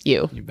phone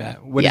you. You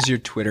bet. What is your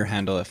Twitter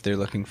handle if they're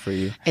looking for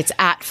you? It's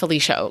at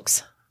Felicia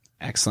Oakes.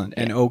 Excellent.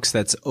 And Oakes,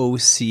 that's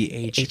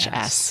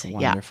OCHS.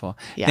 Wonderful.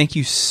 Yeah. Thank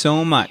you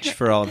so much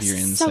for all of your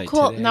insight so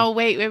cool. today. No,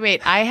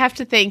 wait. I have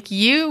to thank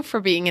you for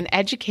being an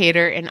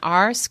educator in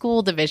our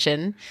school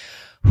division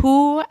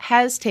who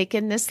has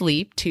taken this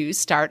leap to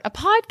start a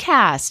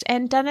podcast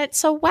and done it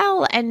so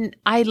well. And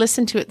I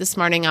listened to it this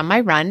morning on my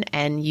run,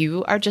 and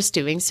you are just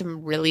doing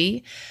some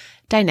really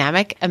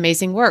dynamic,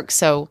 amazing work.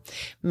 So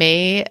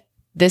may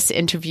this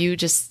interview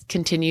just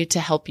continue to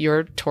help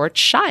your torch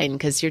shine,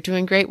 because you're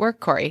doing great work,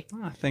 Corey.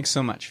 Thanks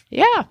so much.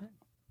 Yeah.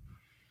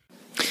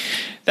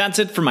 That's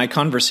it for my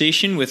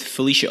conversation with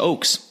Felicia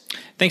Oakes.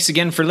 Thanks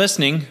again for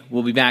listening.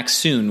 We'll be back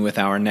soon with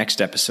our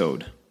next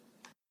episode.